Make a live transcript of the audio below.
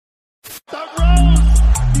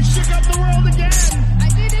I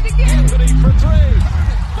did it again. Anthony for three.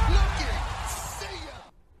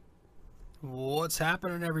 What's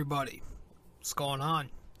happening, everybody? What's going on?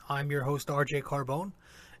 I'm your host, RJ Carbone,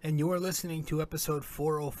 and you are listening to episode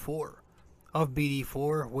 404 of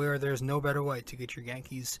BD4, where there's no better way to get your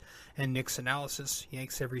Yankees and Knicks analysis.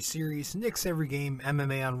 Yanks every series, Knicks every game,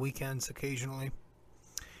 MMA on weekends occasionally.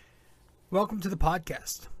 Welcome to the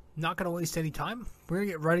podcast. Not going to waste any time. We're going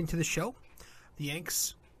to get right into the show. The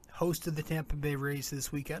Yanks hosted the Tampa Bay Rays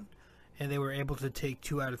this weekend, and they were able to take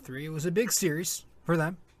 2 out of 3. It was a big series for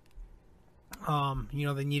them.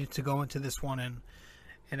 They needed to go into this one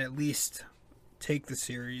and at least take the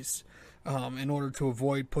series in order to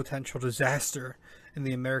avoid potential disaster in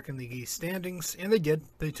the American League East standings. And they did.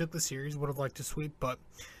 They took the series. Would have liked to sweep, but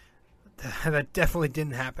that definitely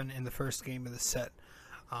didn't happen in the first game of the set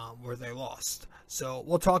where they lost. So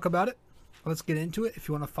we'll talk about it. Let's get into it. If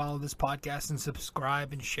you want to follow this podcast and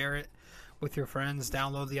subscribe and share it with your friends,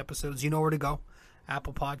 download the episodes, you know where to go.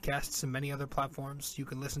 Apple Podcasts and many other platforms. You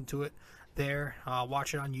can listen to it there.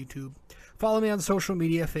 Watch it on YouTube. Follow me on social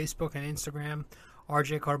media, Facebook and Instagram.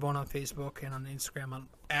 RJ Carbone on Facebook, and on Instagram I'm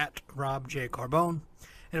at Rob J. Carbone.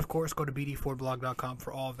 And of course, go to bd4blog.com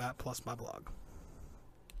for all of that, plus my blog.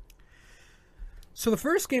 So the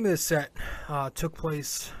first game of the set took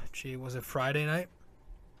place, was it Friday night?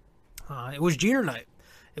 It was Jeter night.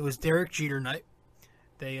 It was Derek Jeter night.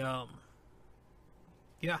 I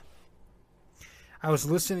was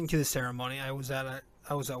listening to the ceremony. I was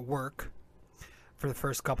at work for the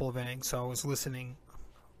first couple of innings, so I was listening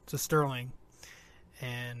to Sterling,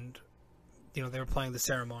 and they were playing the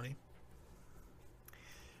ceremony.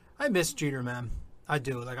 I miss Jeter, man. I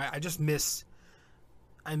do. I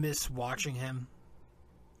miss watching him.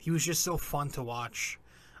 He was just so fun to watch.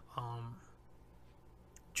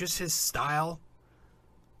 Just his style.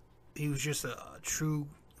 He was just a true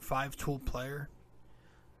 5-tool player.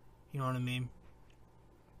 You know what I mean?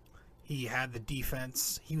 He had the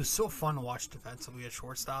defense. He was so fun to watch defensively at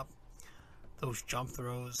shortstop. Those jump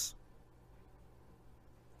throws.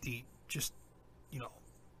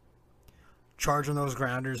 Charging those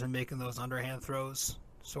grounders and making those underhand throws.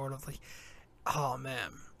 Sort of like, oh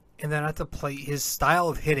man. And then at the plate, his style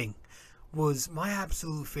of hitting was my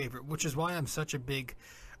absolute favorite, which is why I'm such a big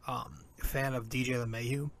fan of DJ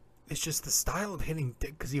LeMahieu. It's just the style of hitting,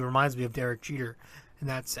 because he reminds me of Derek Jeter in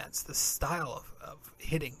that sense. The style of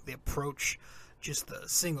hitting, the approach, just the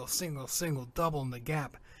single, double in the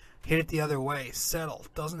gap. Hit it the other way, settle.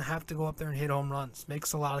 Doesn't have to go up there and hit home runs.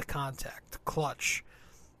 Makes a lot of contact, clutch.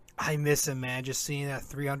 I miss him, man, just seeing that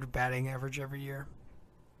 300 batting average every year.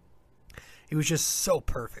 He was just so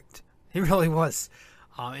perfect. He really was.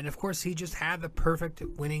 And of course, he just had the perfect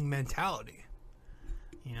winning mentality.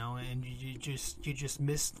 And you just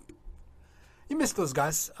missed those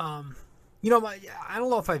guys. I don't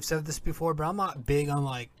know if I've said this before, but I'm not big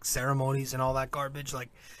on ceremonies and all that garbage.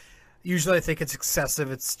 Usually I think it's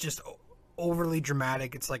excessive. It's just overly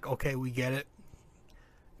dramatic. It's okay, we get it.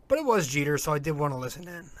 But it was Jeter, so I did want to listen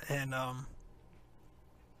in. And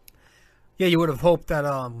you would have hoped that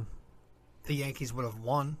the Yankees would have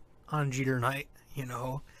won on Jeter night,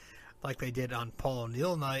 like they did on Paul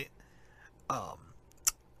O'Neill night. But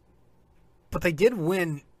they did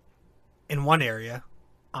win in one area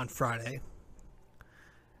on Friday.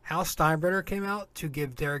 Hal Steinbrenner came out to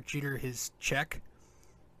give Derek Jeter his check.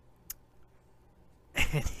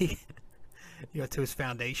 And he, to his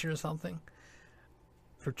foundation or something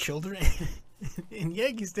for children. And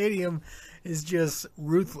Yankee Stadium is just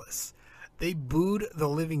ruthless. They booed the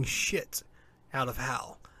living shit out of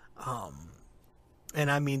Hal.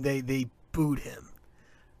 And I mean, they booed him.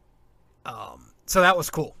 So that was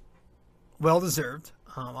cool. Well deserved.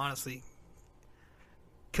 Honestly,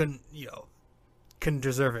 couldn't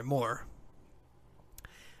deserve it more.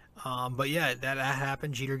 But yeah, that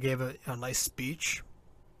happened. Jeter gave a nice speech.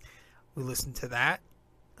 We listened to that.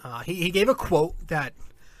 He gave a quote that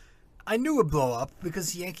I knew would blow up,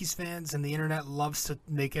 because Yankees fans and the internet loves to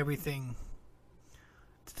make everything,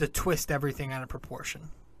 to twist everything out of proportion.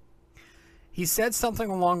 He said something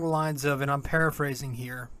along the lines of, and I'm paraphrasing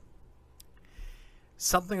here,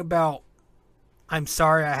 something about, I'm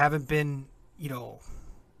sorry I haven't been,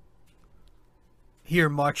 here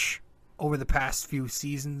much over the past few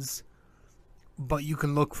seasons, but you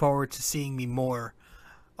can look forward to seeing me more,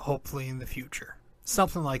 hopefully in the future.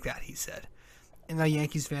 Something like that, he said. And the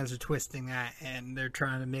Yankees fans are twisting that, and they're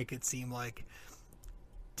trying to make it seem like,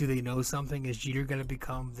 do they know something? Is Jeter going to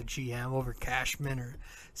become the GM over Cashman, or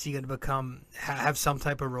is he going to have some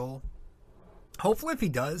type of role? Hopefully, if he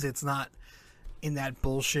does, it's not in that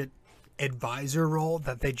bullshit advisor role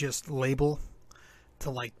that they just label to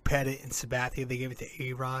like Pettit and Sabathia. They gave it to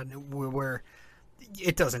A-Rod, where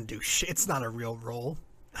it doesn't do shit. It's not a real role.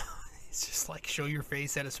 It's just like show your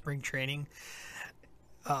face at a spring training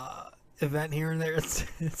event here and there.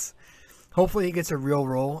 It's hopefully he gets a real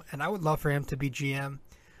role, and I would love for him to be GM.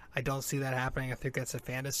 I don't see that happening. I think that's a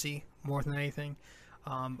fantasy more than anything.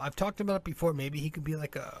 I've talked about it before. Maybe he could be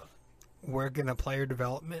like work in a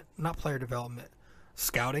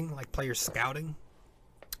scouting, like player scouting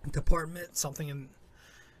department, something in,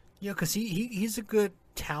 because he's a good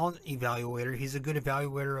talent evaluator. He's a good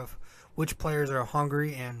evaluator of which players are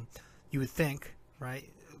hungry, and you would think, right,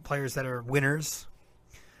 players that are winners.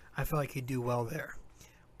 I feel like he'd do well there.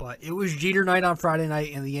 But it was Jeter night on Friday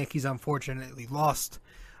night, and the Yankees unfortunately lost.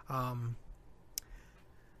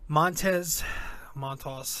 Montas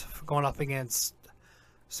going up against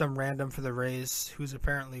some random for the Rays, who's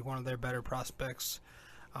apparently one of their better prospects.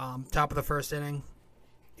 Top of the first inning,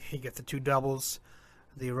 he gets the 2 doubles.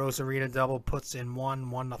 The Rosarina double puts in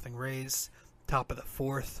 1-0 Rays. Top of the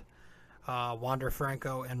fourth, Wander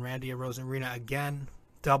Franco and Randy Rosarina again,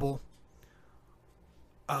 double.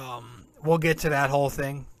 We'll get to that whole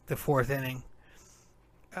thing, the fourth inning.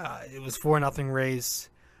 It was 4-0 Rays.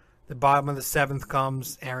 The bottom of the seventh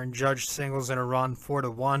comes. Aaron Judge singles in a run,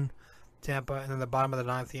 4-1 Tampa. And then the bottom of the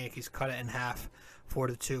ninth, the Yankees cut it in half,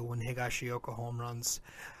 4-2 when Higashioka home runs.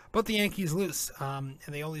 But the Yankees lose, and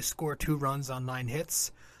they only score 2 runs on 9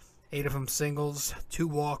 hits. 8 of them singles, 2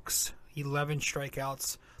 walks, 11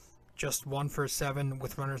 strikeouts, just 1 for 7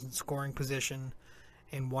 with runners in scoring position,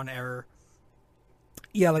 and 1 error.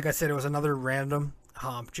 Yeah, like I said, it was another random,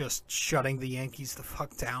 just shutting the Yankees the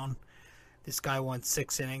fuck down. This guy went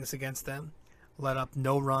 6 innings against them, let up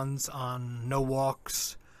no runs on no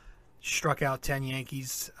walks, struck out 10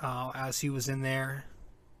 Yankees as he was in there.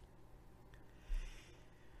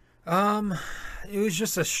 It was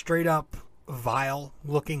just a straight up vile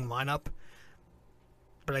looking lineup,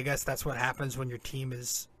 but I guess that's what happens when your team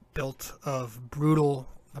is built of brittle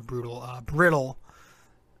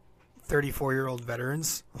 34-year-old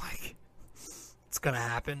veterans. Like, it's gonna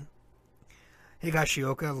happen.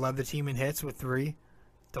 Higashioka led the team in hits with 3.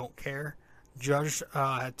 Don't care. Judge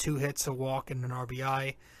had 2 hits, a walk, and an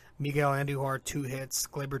RBI. Miguel Andujar 2 hits.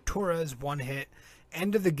 Gleyber Torres 1 hit.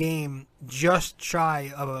 End of the game, just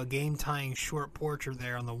shy of a game-tying short porcher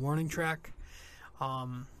there on the warning track.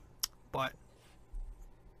 But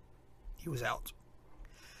he was out.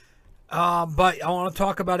 But I want to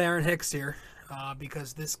talk about Aaron Hicks here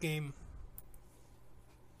because this game,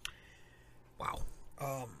 wow.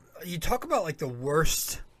 You talk about like the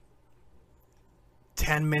worst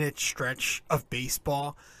 10-minute stretch of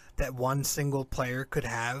baseball that one single player could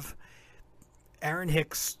have. Aaron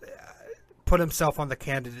Hicks put himself on the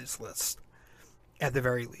candidates list at the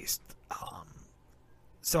very least.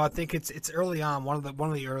 So I think it's early on, one of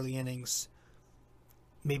the early innings.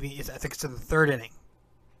 I think it's to the 3rd inning.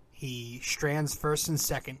 He strands first and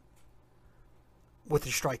second with a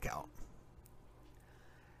strikeout.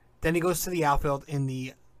 Then he goes to the outfield in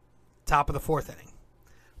the top of the 4th inning.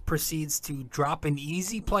 Proceeds to drop an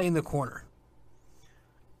easy play in the corner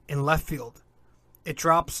in left field. It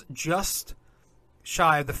drops just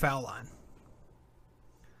shy of the foul line.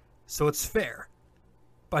 So it's fair.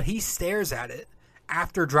 But he stares at it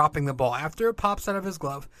after dropping the ball. After it pops out of his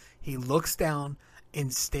glove, he looks down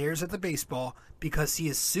and stares at the baseball because he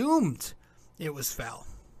assumed it was foul.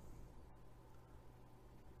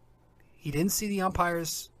 He didn't see the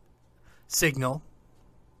umpire's signal.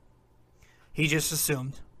 He just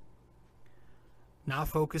assumed. Not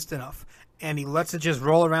focused enough. And he lets it just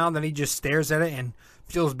roll around, and he just stares at it and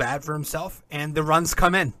feels bad for himself, and the runs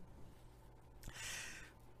come in.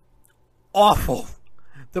 Awful.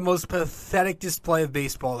 The most pathetic display of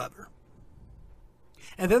baseball ever.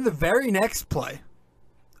 And then the very next play,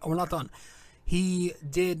 we're not done. He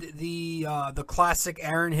did the classic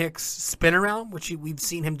Aaron Hicks spin around, which we've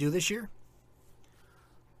seen him do this year.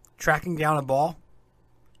 Tracking down a ball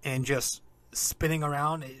and just spinning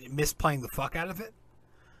around and misplaying the fuck out of it.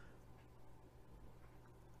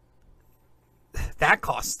 That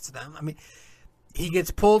costs them. I mean, he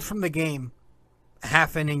gets pulled from the game a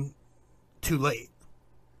half inning too late.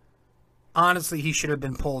 Honestly, he should have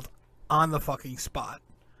been pulled on the fucking spot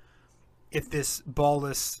if this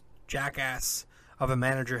ballless jackass of a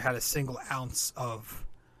manager had a single ounce of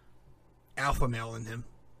alpha male in him.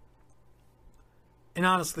 And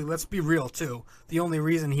honestly, let's be real too. The only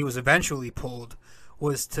reason he was eventually pulled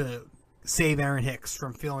was to save Aaron Hicks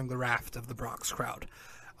from feeling the wrath of the Bronx crowd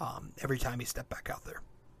every time he stepped back out there.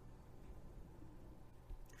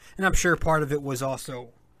 And I'm sure part of it was also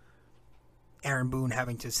Aaron Boone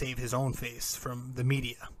having to save his own face from the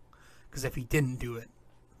media, Because if he didn't do it,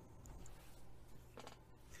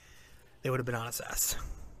 they would have been on his ass.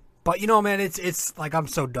 But you know, man, it's like I'm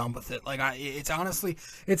so done with it. Like it's honestly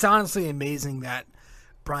amazing that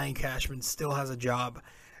Brian Cashman still has a job.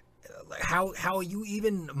 Like how you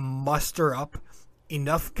even muster up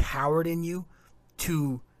enough coward in you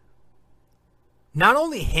to not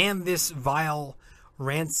only hand this vile,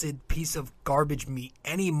 rancid piece of garbage meat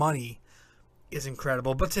any money is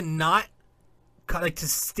incredible, but to not to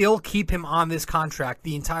still keep him on this contract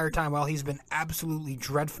the entire time while he's been absolutely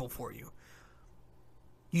dreadful for you.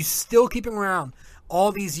 You still keep him around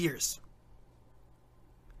all these years.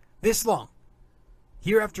 This long.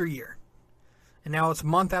 Year after year. And now it's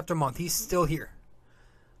month after month. He's still here.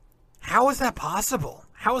 How is that possible?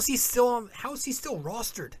 How is he still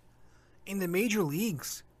rostered in the major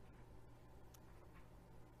leagues?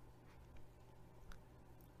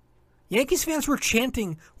 Yankees fans were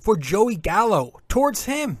chanting for Joey Gallo towards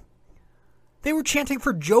him. They were chanting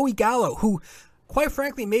for Joey Gallo, who, quite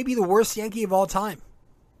frankly, may be the worst Yankee of all time.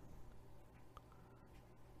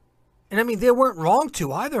 And I mean, they weren't wrong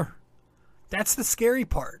to either. That's the scary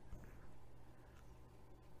part.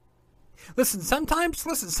 Listen,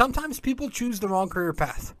 sometimes people choose the wrong career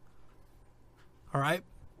path. All right?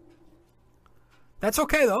 That's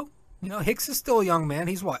okay, though. You know, Hicks is still a young man.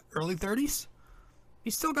 He's what, early 30s?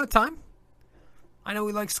 He's still got time. I know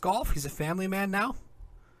he likes golf. He's a family man now.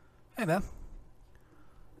 Hey, man.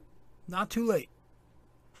 Not too late.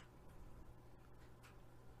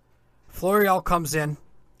 Florial comes in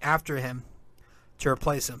after him to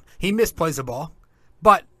replace him. He misplays a ball,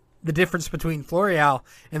 but the difference between Florial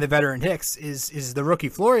and the veteran Hicks is the rookie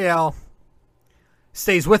Florial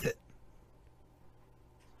stays with it.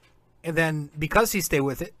 And then because he stays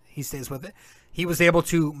with it, he was able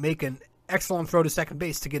to make an excellent throw to second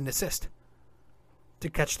base to get an assist to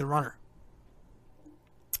catch the runner.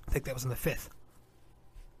 I think that was in the 5th.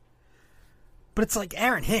 But it's like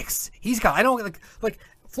Aaron Hicks. Like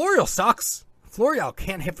Florial sucks. Florial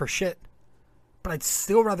can't hit for shit. But I'd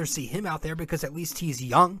still rather see him out there because at least he's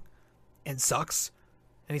young and sucks.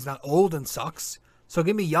 And he's not old and sucks. So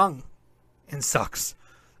give me young and sucks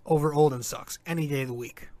over old and sucks any day of the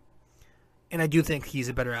week. And I do think he's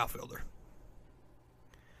a better outfielder.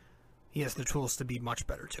 He has the tools to be much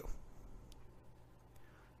better too.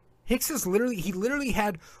 Hicks is literally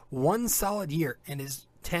had one solid year in his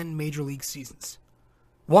 10 major league seasons.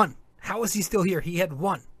 One. How is he still here? He had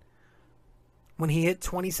one. When he hit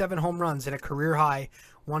 27 home runs in a career high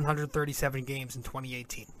 137 games in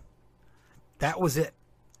 2018. That was it.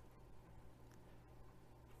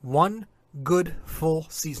 One good full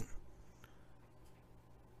season.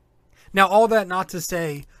 Now, all that not to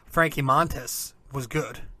say Frankie Montes was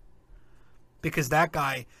good. Because that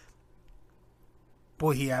guy,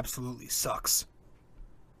 boy, he absolutely sucks.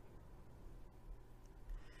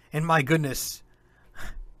 And my goodness,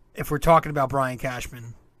 if we're talking about Brian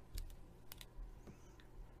Cashman,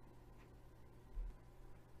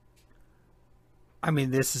 I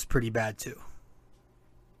mean, this is pretty bad too.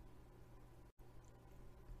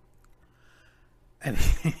 I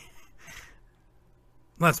mean,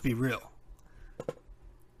 let's be real.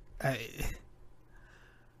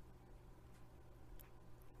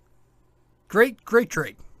 Great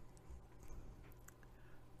trade.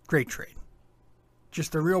 Great trade.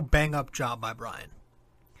 Just a real bang-up job by Brian.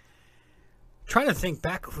 Trying to think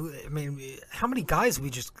back, how many guys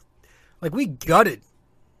we gutted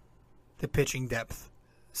the pitching depth.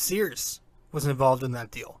 Sears was involved in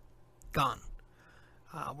that deal. Gone.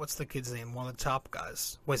 What's the kid's name? One of the top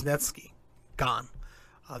guys. Wesnetzky. Gone.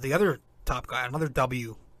 The other top guy, another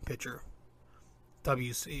W pitcher.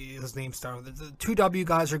 His name started with the 2 W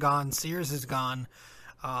guys are gone. Sears is gone.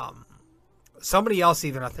 Somebody else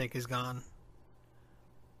even, I think, is gone.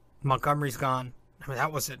 Montgomery's gone. I mean,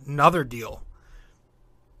 that was another deal.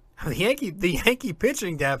 The Yankee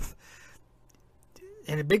pitching depth,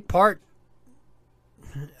 in a big part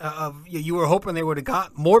of you were hoping they would have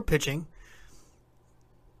got more pitching.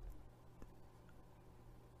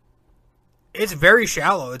 It's very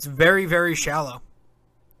shallow. It's very, very shallow.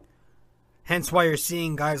 Hence why you're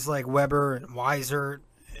seeing guys like Weber and Weiser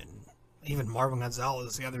and even Marvin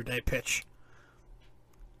Gonzalez the other day pitch.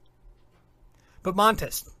 But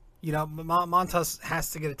Montes, Montes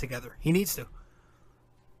has to get it together. He needs to.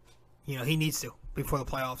 He needs to before the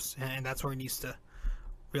playoffs, and that's where he needs to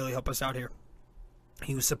really help us out here.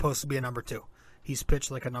 He was supposed to be a number 2. He's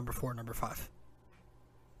pitched like a number 4, number 5.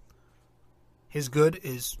 His good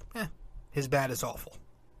is, his bad is awful.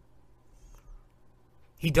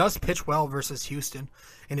 He does pitch well versus Houston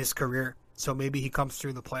in his career, so maybe he comes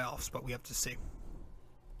through the playoffs, but we have to see.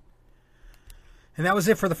 And that was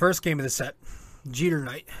it for the first game of the set. Jeter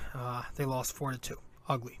night. They lost 4-2.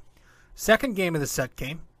 Ugly. Second game of the set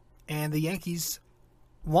came, and the Yankees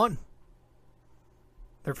won.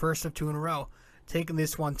 Their first of 2 in a row. Taking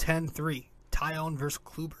this one 10-3. Taillon versus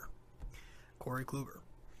Kluber. Corey Kluber.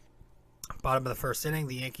 Bottom of the first inning,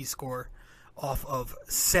 the Yankees score off of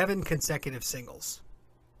 7 consecutive singles.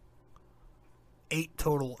 8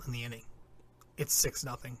 total in the inning. It's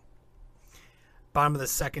 6-0. Bottom of the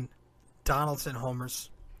second, Donaldson homers,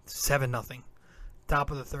 7-0.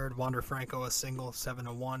 Top of the third, Wander Franco a single,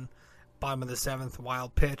 7-1. Bottom of the seventh,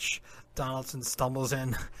 wild pitch. Donaldson stumbles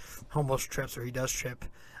in, almost trips, or he does trip,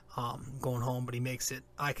 going home, but he makes it.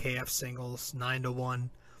 IKF singles, 9-1.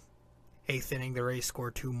 Eighth inning, the Rays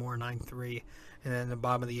score 2 more, 9-3. And then the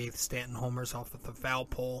bottom of the eighth, Stanton homers off with the foul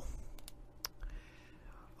pole.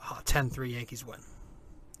 10-3 Yankees win.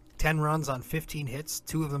 10 runs on 15 hits.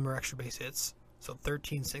 2 of them are extra base hits. So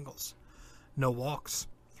 13 singles. No walks.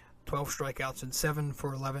 12 strikeouts and 7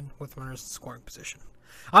 for 11 with runners in scoring position.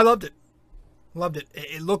 I loved it. Loved it.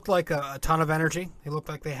 It looked like a ton of energy. It looked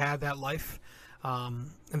like they had that life.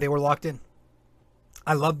 And they were locked in.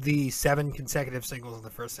 I loved the 7 consecutive singles in the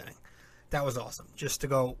first inning. That was awesome. Just to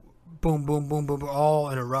go boom, boom, boom, boom, boom, all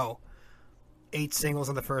in a row. 8 singles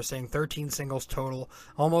in the first inning, 13 singles total,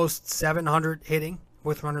 almost 700 hitting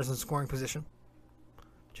with runners in scoring position.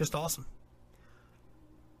 Just awesome.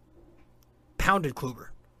 Pounded Kluber.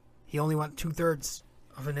 He only went 2/3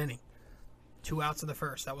 of an inning. 2 outs in the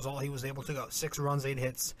first. That was all he was able to go. 6 runs, 8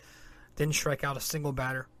 hits. Didn't strike out a single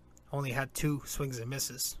batter. Only had 2 swings and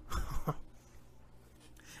misses.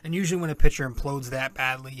 And usually when a pitcher implodes that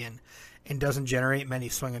badly and doesn't generate many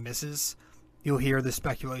swing and misses, you'll hear the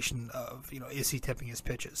speculation of, is he tipping his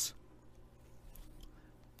pitches?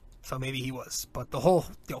 So maybe he was. But the whole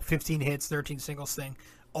 15 hits, 13 singles thing,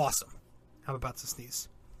 awesome. I'm about to sneeze.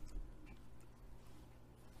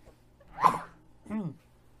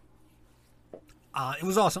 It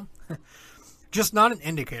was awesome. Just not an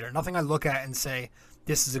indicator. Nothing I look at and say,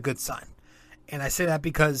 this is a good sign. And I say that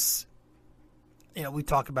because, we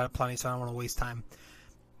talked about it plenty, so I don't want to waste time.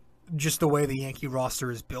 Just the way the Yankee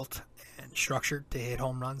roster is built and structured to hit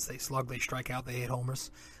home runs. They slug, they strike out, they hit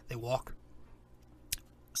homers, they walk.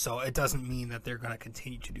 So it doesn't mean that they're going to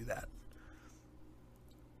continue to do that.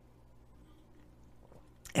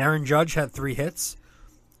 Aaron Judge had 3 hits,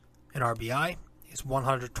 an RBI, his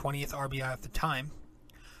 120th RBI at the time.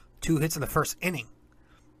 2 hits in the first inning.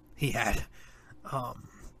 He had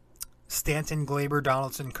Stanton, Gleyber,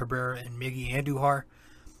 Donaldson, Cabrera, and Miggy Andujar,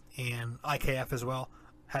 and IKF as well,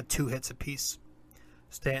 had 2 hits apiece.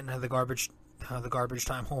 Stanton had the garbage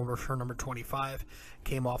time homer for number 25,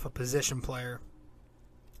 came off a position player.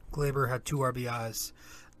 Gleyber had 2 RBIs.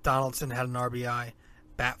 Donaldson had an RBI,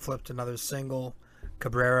 bat flipped another single.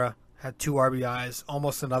 Cabrera had 2 RBIs,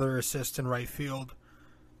 almost another assist in right field,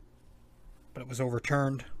 but it was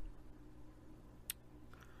overturned.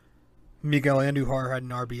 Miguel Andujar had an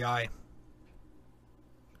RBI,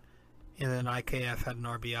 and then IKF had an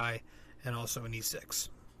RBI and also an E6.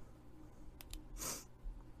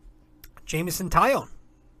 Jameson Taillon,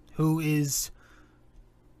 who is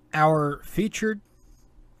our featured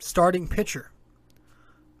starting pitcher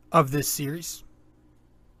of this series,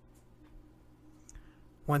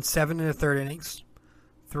 went 7 1/3 innings,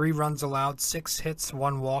 3 runs allowed, 6 hits,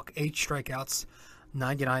 1 walk, 8 strikeouts,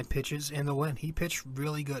 99 pitches in the win. He pitched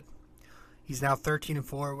really good. He's now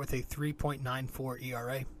 13-4 with a 3.94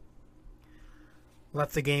 ERA.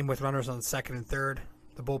 Left the game with runners on second and third.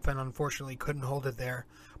 The bullpen unfortunately couldn't hold it there,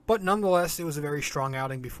 but nonetheless, it was a very strong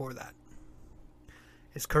outing before that.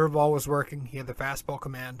 His curveball was working. He had the fastball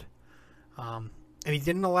command, and he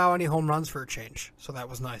didn't allow any home runs for a change, so that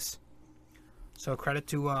was nice. So credit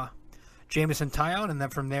to Jameson Taillon, and then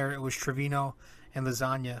from there it was Trevino and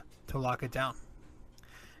Lasagna to lock it down.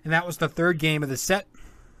 And that was the third game of the set.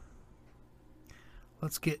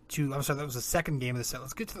 That was the second game of the set.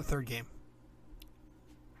 Let's get to the third game.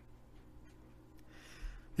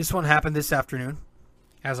 This one happened this afternoon.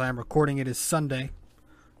 As I am recording, it is Sunday,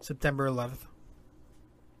 September 11th.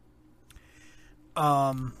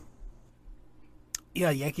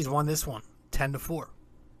 Yankees won this one, 10-4.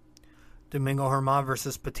 Domingo Germán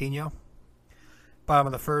versus Patino. Bottom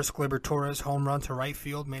of the first, Gleyber Torres home run to right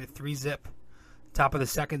field, made it 3-zip. Top of the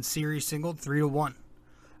second, series singled, 3-1.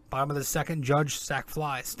 Bottom of the second, Judge sac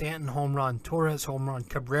fly, Stanton home run, Torres home run,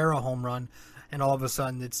 Cabrera home run, and all of a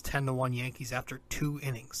sudden it's 10-1 Yankees after 2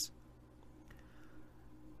 innings.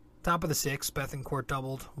 Top of the sixth, Bethancourt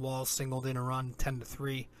doubled, Walls singled in a run,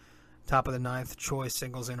 10-3. Top of the ninth, Choi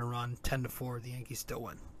singles in a run, 10-4. The Yankees still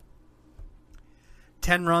win.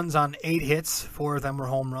 10 runs on 8 hits. 4 of them were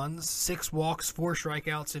home runs. 6 walks, 4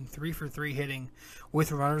 strikeouts, and 3 for 3 hitting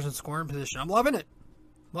with runners in scoring position. I'm loving it.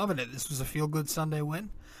 Loving it. This was a feel-good Sunday win.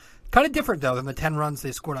 Kind of different, though, than the 10 runs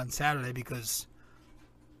they scored on Saturday because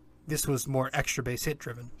this was more extra base hit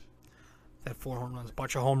driven. That 4 home runs, a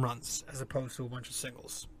bunch of home runs, as opposed to a bunch of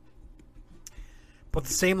singles. But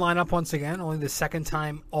the same lineup once again, only the second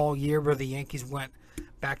time all year where the Yankees went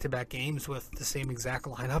back-to-back games with the same exact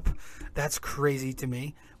lineup. That's crazy to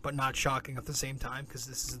me, but not shocking at the same time because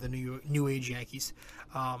this is the new age Yankees.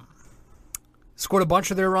 Scored a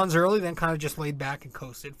bunch of their runs early, then kind of just laid back and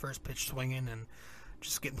coasted. First pitch swinging and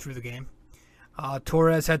just getting through the game.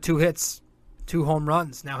 Torres had 2 hits, 2 home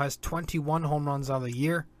runs. Now has 21 home runs on the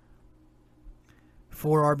year.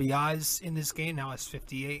 4 RBIs in this game. Now has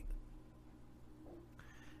 58.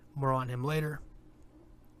 More on him later.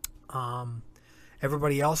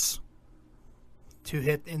 Everybody else, 2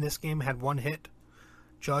 hit in this game, had 1 hit.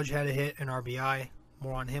 Judge had a hit, an RBI.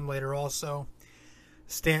 More on him later also.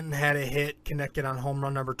 Stanton had a hit, connected on home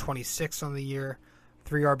run number 26 on the year.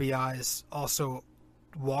 3 RBIs. Also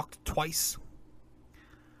walked twice.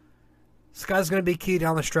 This guy's going to be key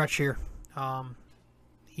down the stretch here.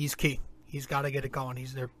 He's key. He's got to get it going.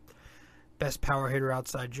 He's their best power hitter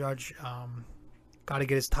outside Judge. Got to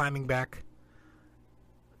get his timing back.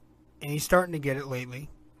 And he's starting to get it lately.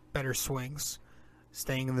 Better swings.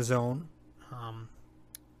 Staying in the zone.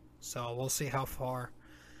 So we'll see how far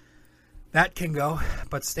that can go.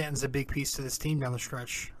 But Stanton's a big piece to this team down the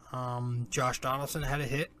stretch. Josh Donaldson had a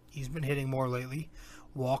hit. He's been hitting more lately.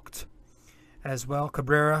 Walked as well.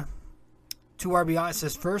 Cabrera, 2 RBIs.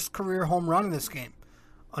 His first career home run in this game.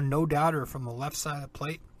 A no-doubter from the left side of the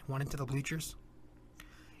plate. Went into the bleachers.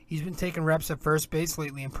 He's been taking reps at first base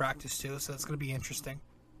lately in practice too, so that's going to be interesting.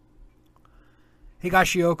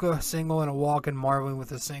 Higashioka, single and a walk, and Marwin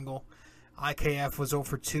with a single. IKF was 0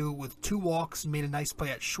 for 2 with 2 walks and made a nice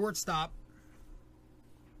play at shortstop.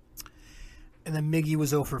 And then Miggy was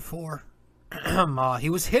 0 for 4. He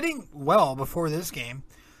was hitting well before this game,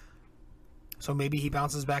 so maybe he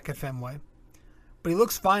bounces back at Fenway. But he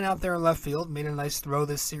looks fine out there in left field. Made a nice throw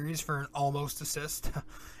this series for an almost assist.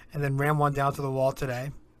 And then ran one down to the wall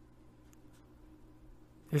today.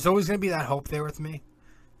 There's always going to be that hope there with me.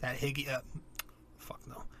 That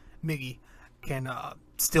Miggy can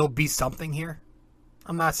still be something here.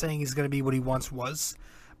 I'm not saying he's going to be what he once was.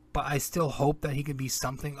 But I still hope that he could be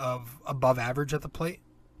something of above average at the plate.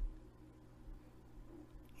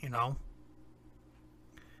 You know.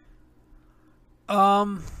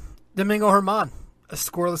 Domingo Germán. A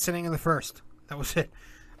scoreless inning in the first. That was it.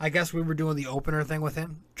 I guess we were doing the opener thing with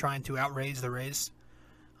him, trying to outraise the Rays.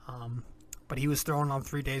 But he was thrown on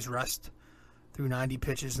 3 days rest through 90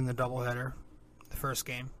 pitches in the doubleheader, the first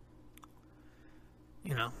game.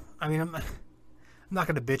 You know, I mean, I'm not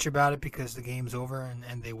going to bitch about it because the game's over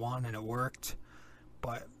and they won and it worked.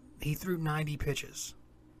 But he threw 90 pitches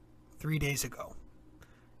 3 days ago.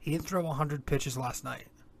 He didn't throw 100 pitches last night.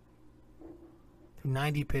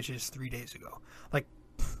 90 pitches 3 days ago. Like,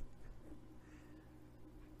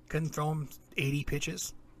 couldn't throw him 80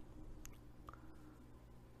 pitches.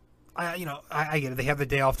 I get it. They have the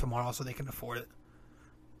day off tomorrow, so they can afford it.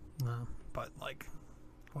 But, like,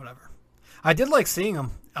 whatever. I did like seeing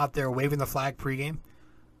him out there waving the flag pregame.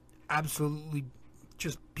 Absolutely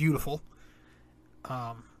just beautiful.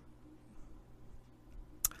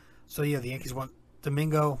 So, yeah, the Yankees won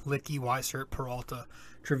Domingo, Litke, Weissert, Peralta,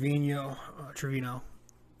 Trevino,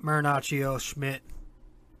 Marinaccio, Schmidt,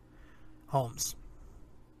 Holmes.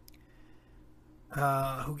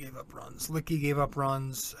 Who gave up runs? Litke gave up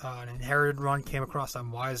runs. An inherited run came across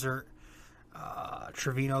on Weissert.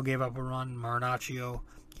 Trevino gave up a run. Marinaccio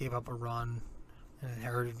gave up a run. An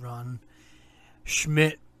inherited run.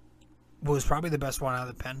 Schmidt was probably the best one out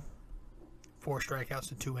of the pen. 4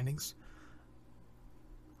 strikeouts in 2 innings.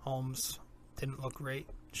 Holmes didn't look great.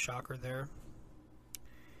 Shocker there.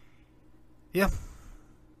 Yeah.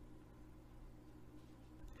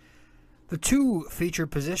 The 2 featured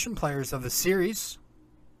position players of the series.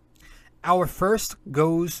 Our first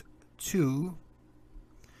goes to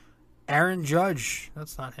Aaron Judge.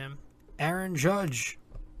 That's not him. Aaron Judge.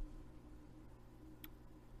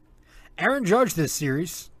 Aaron Judge this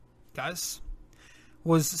series, guys,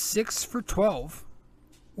 was 6 for 12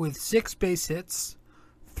 with 6 base hits,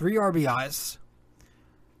 3 RBIs,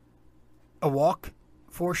 a walk,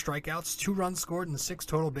 4 strikeouts, 2 runs scored, and 6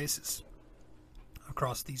 total bases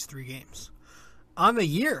across these 3 games. On the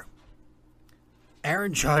year,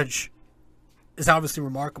 Aaron Judge is obviously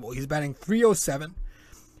remarkable. He's batting .307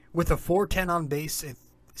 with a .410 on base, a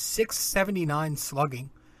 .679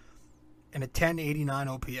 slugging, and a .1089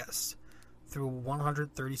 OPS. through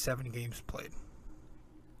 137 games played.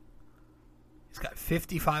 He's got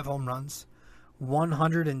 55 home runs,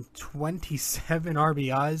 127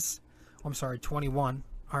 RBIs. I'm sorry, 21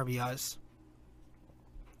 RBIs.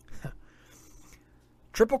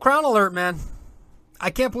 Triple Crown alert, man.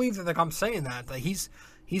 I can't believe that I'm saying that. He's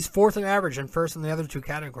fourth in average and first in the other two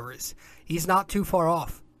categories. He's not too far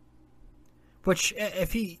off. Which,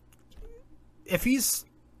 if he's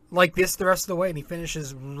like this the rest of the way and he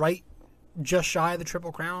finishes right just shy of the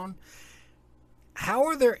Triple Crown, how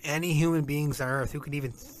are there any human beings on Earth who can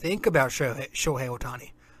even think about Shohei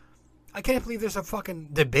Ohtani? I can't believe there's a fucking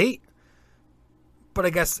debate. But I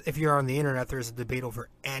guess if you're on the internet, there's a debate over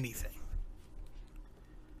anything.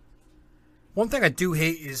 One thing I do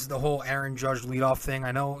hate is the whole Aaron Judge leadoff thing.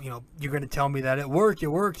 I know, you're going to tell me that it worked.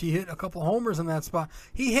 He hit a couple homers in that spot.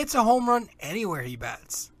 He hits a home run anywhere he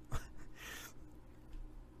bats.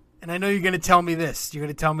 And I know you're going to tell me this. You're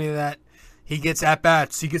going to tell me that he gets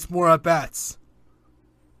at-bats. He gets more at-bats.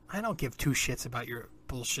 I don't give two shits about your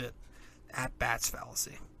bullshit at-bats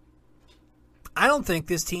fallacy. I don't think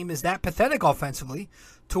this team is that pathetic offensively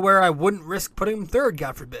to where I wouldn't risk putting him third,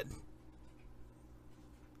 God forbid.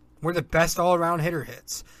 Where the best all-around hitter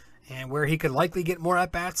hits, and where he could likely get more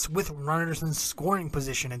at-bats with runners in scoring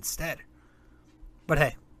position instead. But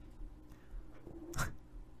hey,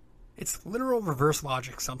 it's literal reverse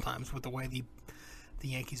logic sometimes with the way the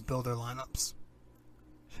Yankees build their lineups.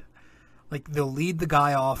 Like, they'll lead the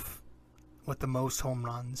guy off with the most home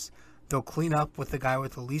runs. They'll clean up with the guy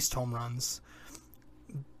with the least home runs.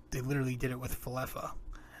 They literally did it with Falefa.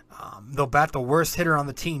 They'll bat the worst hitter on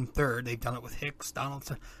the team third. They've done it with Hicks,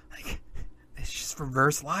 Donaldson. Like, it's just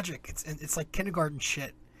reverse logic. It's like kindergarten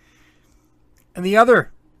shit. And the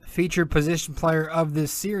other featured position player of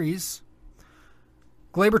this series,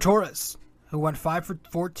 Gleyber Torres, who went 5 for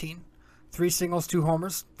 14, 3 singles, 2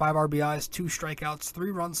 homers, 5 RBIs, 2 strikeouts,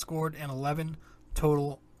 3 runs scored, and 11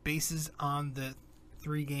 total bases on the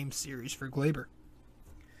 3-game series for Gleyber.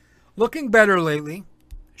 Looking better lately.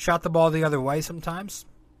 Shot the ball the other way sometimes.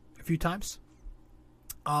 A few times.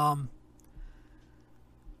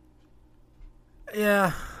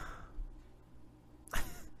 Yeah.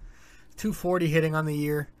 240 hitting on the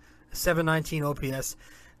year. 719 OPS.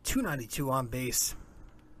 292 on base.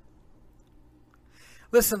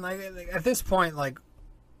 Listen, at this point,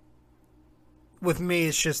 with me,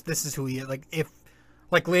 it's just this is who he is.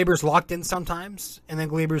 Gleyber's locked in sometimes, and then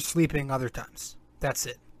Gleyber's sleeping other times. That's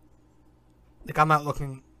it. I'm not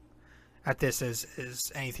looking at this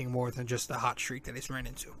as anything more than just a hot streak that he's ran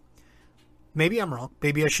into. Maybe I'm wrong.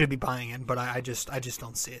 Maybe I should be buying in, but I just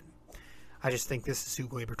don't see it. I just think this is who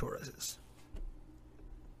Gleyber Torres is.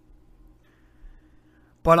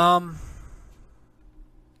 But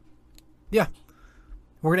yeah,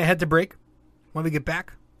 we're gonna head to break. When we get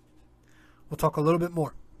back, we'll talk a little bit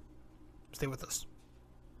more. Stay with us.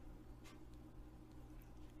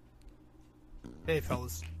 Hey,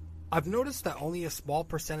 fellas. I've noticed that only a small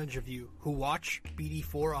percentage of you who watch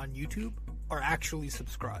BD4 on YouTube are actually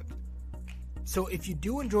subscribed. So if you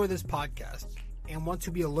do enjoy this podcast and want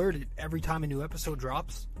to be alerted every time a new episode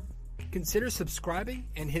drops, consider subscribing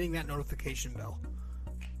and hitting that notification bell.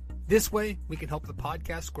 This way, we can help the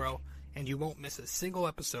podcast grow and you won't miss a single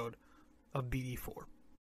episode of BD4.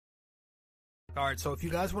 Alright, so if you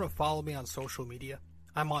guys want to follow me on social media,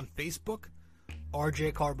 I'm on Facebook,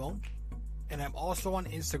 RJ Carbone. And I'm also on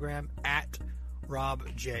Instagram at Rob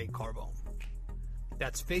J. Carbone.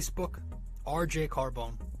 That's Facebook, RJ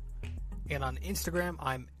Carbone. And on Instagram,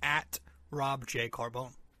 I'm at Rob J.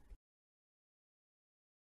 Carbone.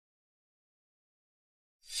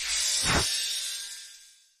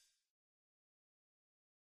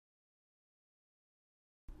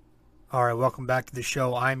 Alright, welcome back to the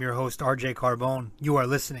show. I'm your host, RJ Carbone. You are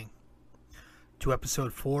listening to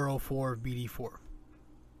episode 404 of BD4.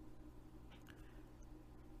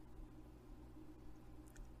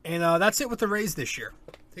 And that's it with the Rays this year.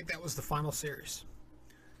 I think that was the final series.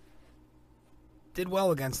 Did well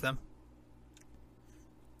against them.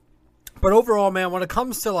 But overall, man, when it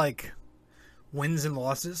comes to, wins and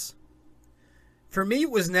losses, for me, it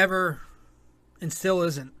was never, and still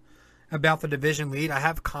isn't, about the division lead. I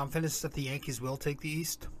have confidence that the Yankees will take the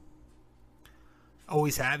East.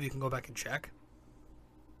 Always have. You can go back and check.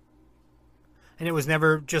 And it was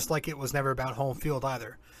never, just like it was never about home field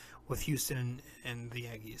either, with Houston and the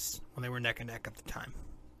Yankees when they were neck and neck at the time.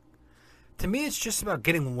 To me, it's just about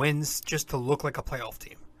getting wins just to look like a playoff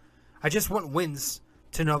team. I just want wins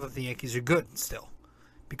to know that the Yankees are good still,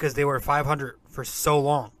 because they were 500 for so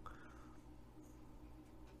long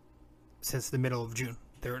since the middle of June.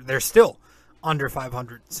 They're still under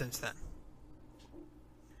 500 since then.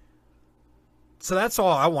 So that's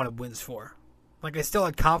all I wanted wins for. Like, I still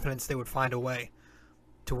had confidence they would find a way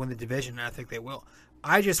to win the division, and I think they will.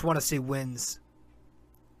 I just want to see wins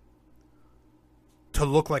to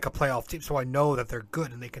look like a playoff team so I know that they're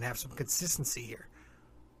good and they can have some consistency here.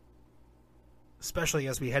 Especially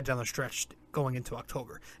as we head down the stretch going into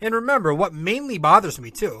October. And remember, what mainly bothers me,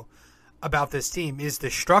 too, about this team is the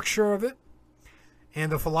structure of it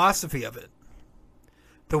and the philosophy of it.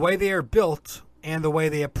 The way they are built and the way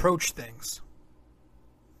they approach things.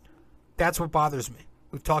 That's what bothers me.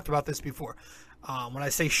 We've talked about this before. When I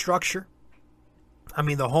say structure, I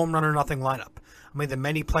mean the home run or nothing lineup. I mean the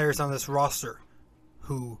many players on this roster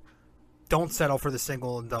who don't settle for the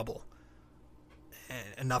single and double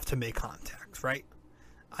enough to make contact, right?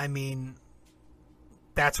 I mean,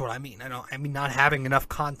 that's what I mean. I mean not having enough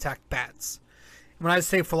contact bats. When I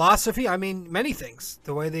say philosophy, I mean many things.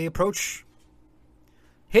 The way they approach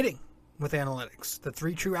hitting with analytics, the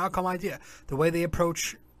 3 true outcome idea, the way they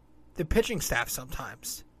approach the pitching staff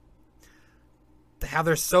sometimes, how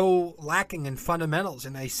they're so lacking in fundamentals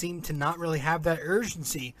and they seem to not really have that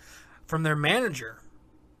urgency from their manager.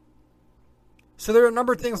 So there are a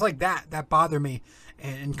number of things like that bother me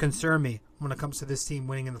and concern me when it comes to this team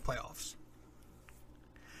winning in the playoffs.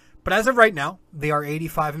 But as of right now, they are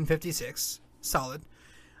 85-56, solid.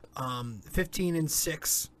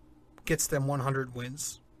 15-6 gets them 100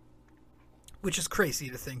 wins, which is crazy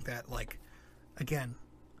to think that, like, again,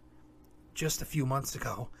 just a few months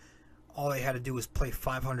ago, all they had to do was play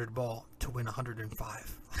 500 ball to win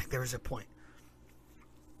 105. Like, there was a point,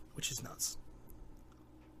 which is nuts.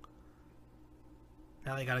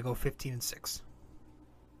 Now they got to go 15-6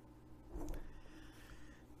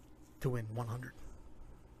 to win 100.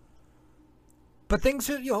 But things,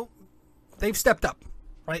 they've stepped up,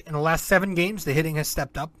 right? In the last 7 games, the hitting has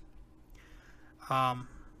stepped up. Yeah,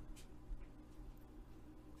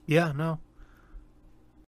 no.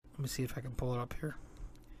 Let me see if I can pull it up here.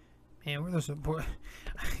 Man, where there's a boy.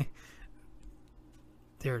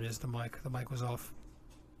 There it is, the mic. The mic was off.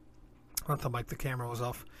 Not the mic, the camera was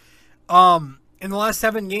off. In the last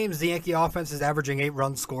 7 games, the Yankee offense is averaging 8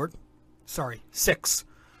 runs scored. Sorry, 6.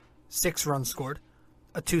 6 runs scored.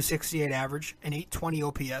 A .268 average, an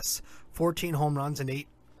 .820 OPS, 14 home runs, and 8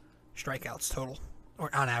 strikeouts total.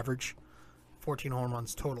 Or on average, 14 home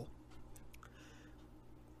runs total.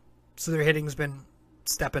 So their hitting's been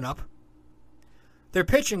stepping up. Their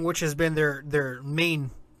pitching, which has been their main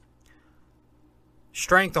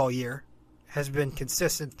strength all year, has been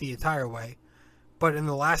consistent the entire way. But in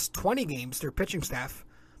the last 20 games, their pitching staff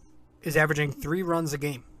is averaging 3 runs a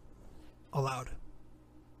game allowed.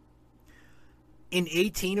 In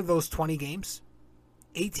 18 of those 20 games,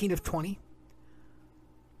 18 of 20,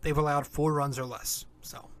 they've allowed 4 runs or less.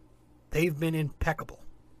 So they've been impeccable.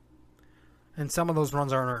 And some of those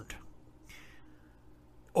runs aren't earned.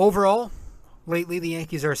 Overall, lately the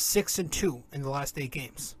Yankees are 6-2 in the last 8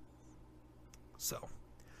 games. So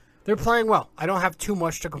they're playing well. I don't have too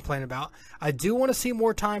much to complain about. I do want to see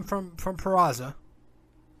more time from Peraza.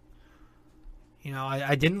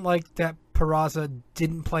 I didn't like that Peraza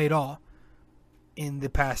didn't play at all in the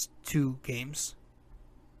past 2 games.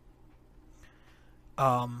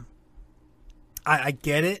 I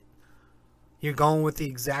get it. You're going with the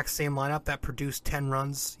exact same lineup that produced 10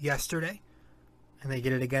 runs yesterday, and they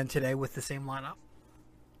did it again today with the same lineup.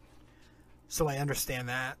 So I understand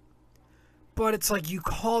that. But it's like you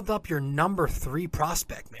called up your number 3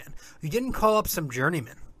 prospect, man. You didn't call up some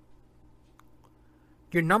journeyman.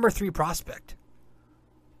 Your number 3 prospect.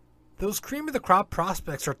 Those cream of the crop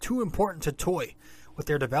prospects are too important to toy with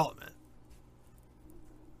their development.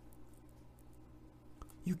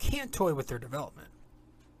 You can't toy with their development.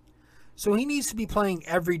 So he needs to be playing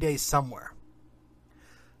every day somewhere.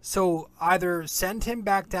 So either send him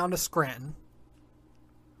back down to Scranton,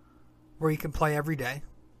 where he can play every day,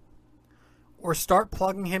 or start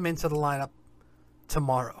plugging him into the lineup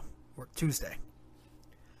tomorrow or Tuesday.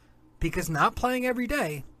 Because not playing every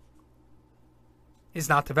day is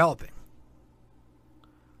not developing.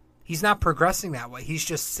 He's not progressing that way. He's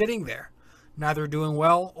just sitting there, neither doing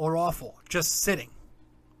well or awful, just sitting.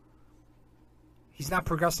 He's not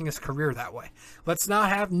progressing his career that way. Let's not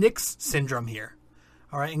have Nick's syndrome here,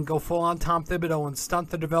 all right, and go full on Tom Thibodeau and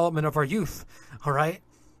stunt the development of our youth, all right?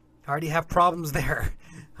 I already have problems there,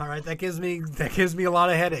 all right? That gives me a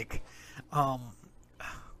lot of headache. But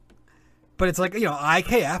it's like,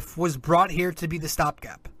 IKF was brought here to be the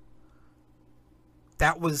stopgap.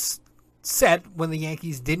 That was said when the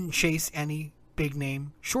Yankees didn't chase any big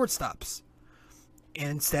name shortstops, and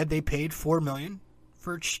instead they paid $4 million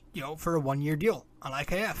for a 1-year deal on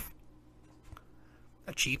IKF.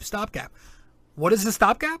 A cheap stopgap. What is a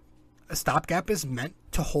stopgap? A stopgap is meant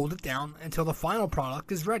to hold it down until the final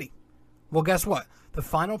product is ready. Well, guess what? The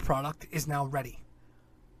final product is now ready.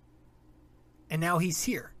 And now he's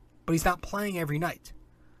here, but he's not playing every night.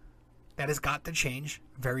 That has got to change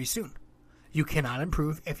very soon. You cannot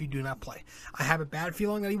improve if you do not play. I have a bad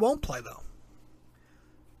feeling that he won't play, though.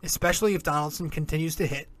 Especially if Donaldson continues to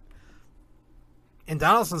hit. And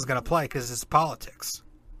Donaldson's going to play because it's politics.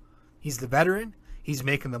 He's the veteran. He's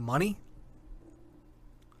making the money.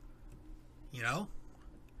 You know?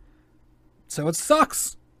 So it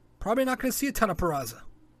sucks. Probably not going to see a ton of Peraza.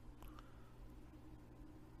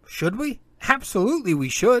 Should we? Absolutely we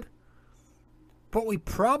should. But we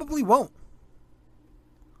probably won't.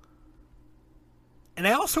 And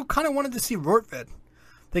I also kind of wanted to see Rortvedt.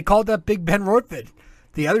 They called that Big Ben Rortvedt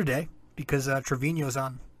the other day because Trevino's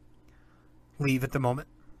on leave at the moment.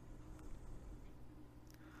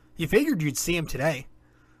 You figured you'd see him today.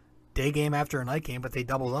 Day game after a night game, but they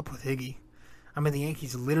doubled up with Higgy. I mean, the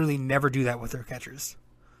Yankees literally never do that with their catchers.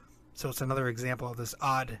 So it's another example of this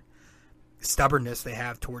odd stubbornness they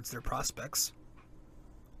have towards their prospects.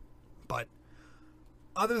 But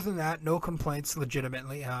other than that, no complaints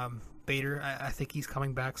legitimately. Bader, I think he's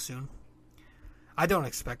coming back soon. I don't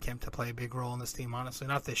expect him to play a big role in this team, honestly.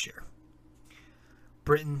 Not this year.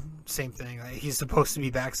 Britton, same thing. He's supposed to be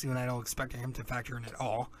back soon. I don't expect him to factor in at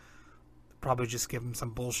all. Probably just give him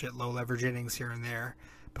some bullshit low leverage innings here and there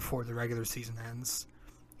before the regular season ends.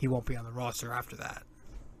 He won't be on the roster after that.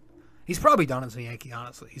 He's probably done as a Yankee,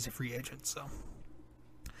 honestly. He's a free agent, so.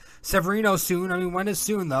 Severino soon. I mean, when is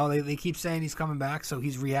soon, though? They keep saying he's coming back, so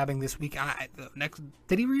he's rehabbing this week.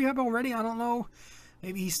 Did he rehab already? I don't know.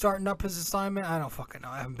 Maybe he's starting up his assignment. I don't fucking know.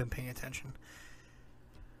 I haven't been paying attention.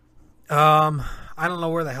 I don't know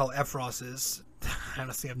where the hell Efros is. I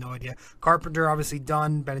honestly have no idea. Carpenter obviously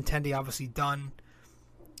done. Benintendi obviously done.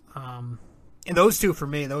 And those two, for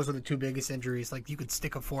me, those are the two biggest injuries. Like, you could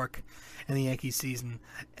stick a fork in the Yankees season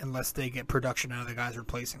unless they get production out of the guys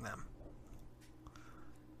replacing them.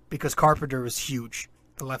 Because Carpenter was huge,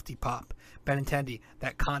 the lefty pop. Benintendi,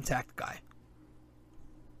 that contact guy.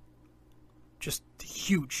 Just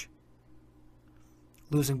huge.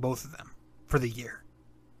 Losing both of them for the year.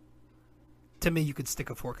 To me, you could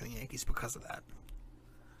stick a fork in the Yankees because of that.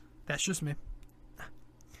 That's just me.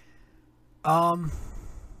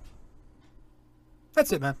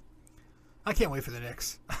 That's it, man. I can't wait for the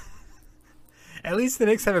Knicks. At least the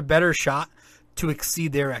Knicks have a better shot to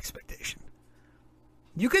exceed their expectation.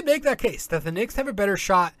 You could make that case that the Knicks have a better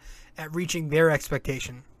shot at reaching their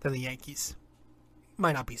expectation than the Yankees.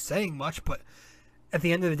 Might not be saying much, but at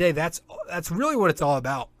the end of the day, that's really what it's all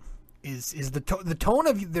about. Is the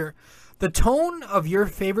tone of your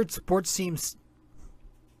favorite sports teams.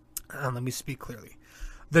 Let me speak clearly.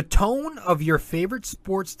 The tone of your favorite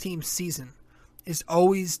sports team season is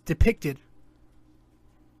always depicted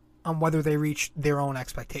on whether they reach their own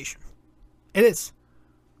expectation. It is.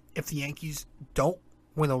 If the Yankees don't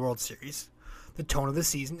win the World Series, the tone of the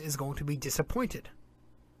season is going to be disappointed.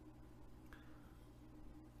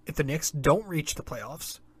 If the Knicks don't reach the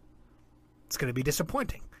playoffs, it's going to be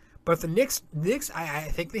disappointing. But if the Knicks, I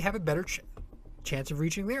think they have a better chance of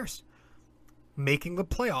reaching theirs. Making the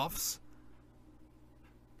playoffs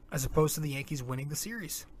as opposed to the Yankees winning the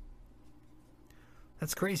series.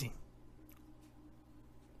 That's crazy.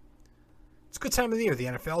 It's a good time of the year. The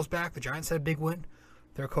NFL's back. The Giants had a big win.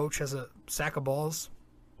 Their coach has a sack of balls.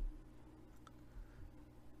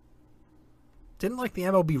 Didn't like the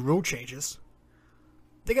MLB rule changes.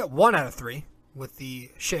 They got 1 out of 3 with the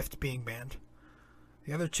shift being banned.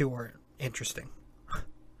 The other 2 are interesting.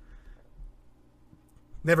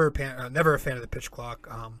 Never a fan of the pitch clock.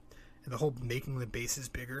 And the whole making the bases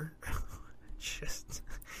bigger. Just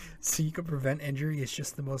so you can prevent injury is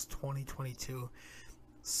just the most 2022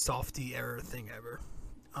 softy error thing ever.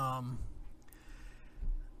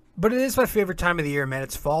 But it is my favorite time of the year, man.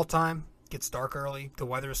 It's fall time. It gets dark early. The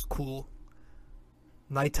weather's cool.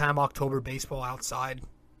 Nighttime October baseball outside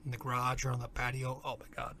in the garage or on the patio. Oh, my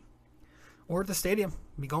God. Or at the stadium.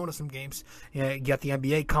 Be going to some games. Yeah, you got the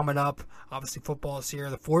NBA coming up. Obviously, football is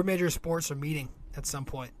here. The 4 major sports are meeting at some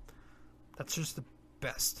point. That's just the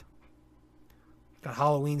best. Got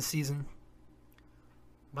Halloween season.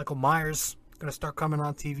 Michael Myers going to start coming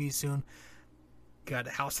on TV soon. Got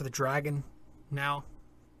House of the Dragon now.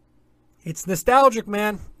 It's nostalgic,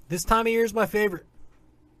 man. This time of year is my favorite.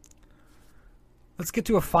 Let's get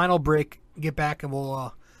to a final break, get back, and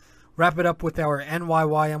we'll wrap it up with our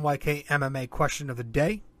NYK MMA question of the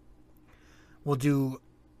day. We'll do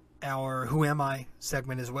our Who Am I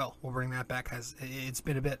segment as well. We'll bring that back. It's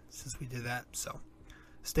been a bit since we did that, so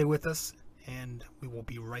stay with us, and we will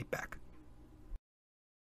be right back.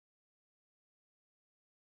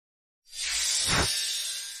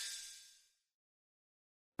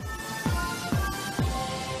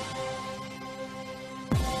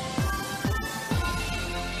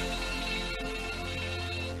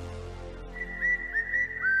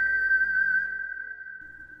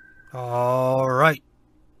 All right.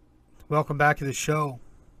 Welcome back to the show.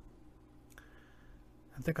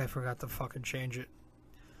 I think I forgot to fucking change it.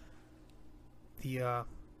 The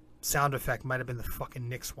sound effect might have been the fucking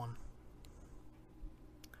Knicks one.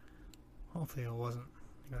 Hopefully it wasn't.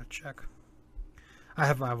 I gotta check. I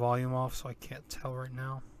have my volume off, so I can't tell right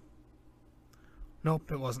now.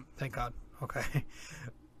 Nope, it wasn't. Thank God. Okay.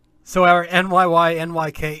 So our NYY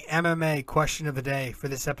NYK MMA question of the day for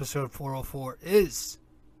this episode 404 is: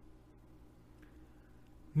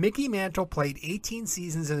 Mickey Mantle played 18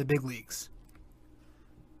 seasons in the big leagues.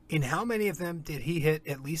 In how many of them did he hit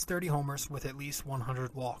at least 30 homers with at least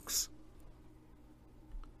 100 walks?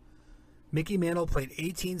 Mickey Mantle played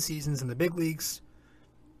 18 seasons in the big leagues.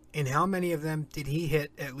 In how many of them did he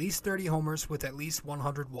hit at least 30 homers with at least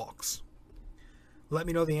 100 walks? Let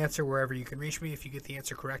me know the answer wherever you can reach me. If you get the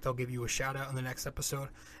answer correct, I'll give you a shout out in the next episode.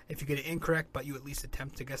 If you get it incorrect, but you at least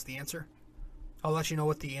attempt to guess the answer, I'll let you know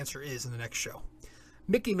what the answer is in the next show.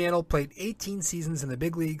 Mickey Mantle played 18 seasons in the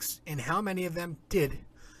big leagues. In how many of them did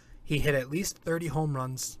he hit at least 30 home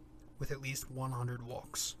runs with at least 100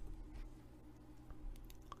 walks?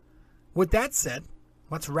 With that said,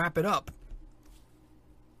 let's wrap it up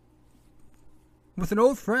with an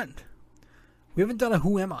old friend. We haven't done a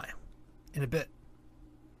Who Am I in a bit.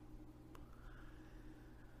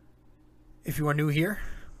 If you are new here,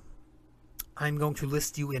 I'm going to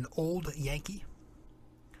list you an old Yankee.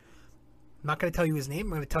 I'm not going to tell you his name. I'm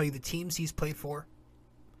going to tell you the teams he's played for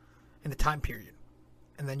and the time period.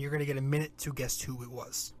 And then you're going to get a minute to guess who it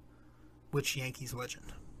was. Which Yankees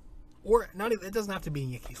legend. Or, not even, it doesn't have to be a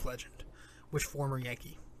Yankees legend. Which former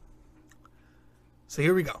Yankee. So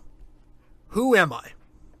here we go. Who am I?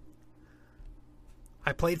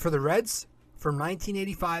 I played for the Reds from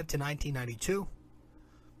 1985 to 1992.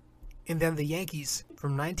 And then the Yankees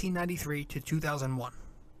from 1993 to 2001.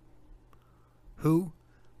 Who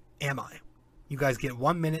am I? You guys get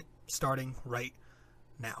 1 minute starting right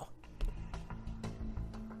now.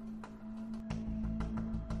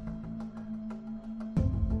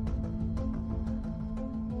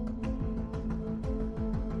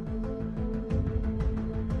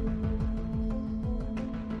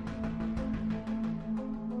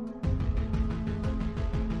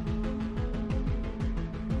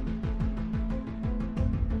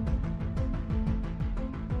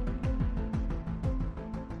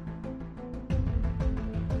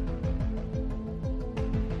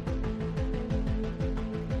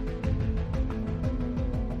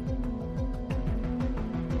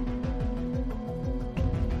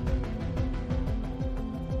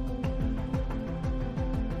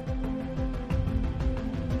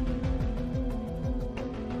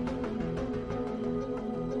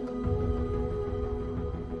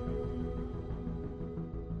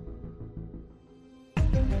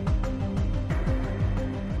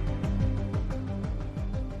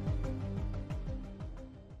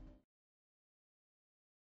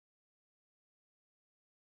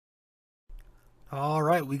 All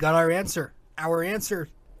right, we got our answer. Our answer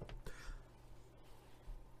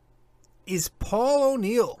is Paul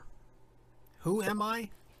O'Neill. Who am I?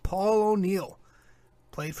 Paul O'Neill.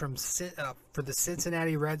 Played for the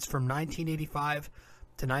Cincinnati Reds from 1985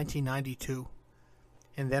 to 1992.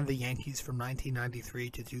 And then the Yankees from 1993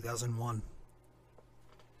 to 2001.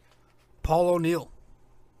 Paul O'Neill.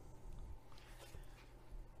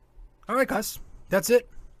 All right, guys. That's it.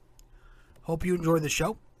 Hope you enjoyed the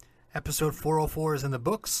show. Episode 404 is in the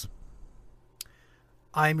books.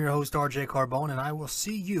 I am your host, RJ Carbone, and I will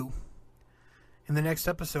see you in the next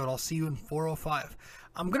episode. I'll see you in 405.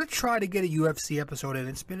 I'm going to try to get a UFC episode in.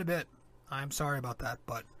 It's been a bit. I'm sorry about that,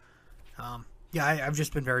 but I've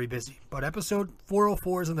just been very busy. But episode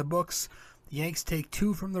 404 is in the books. The Yanks take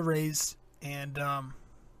 2 from the Rays, and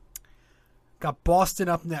got Boston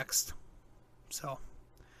up next. So,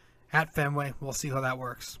 at Fenway, we'll see how that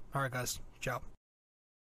works. All right, guys. Ciao.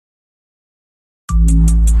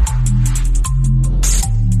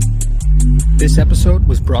 This episode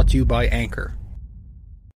was brought to you by Anchor.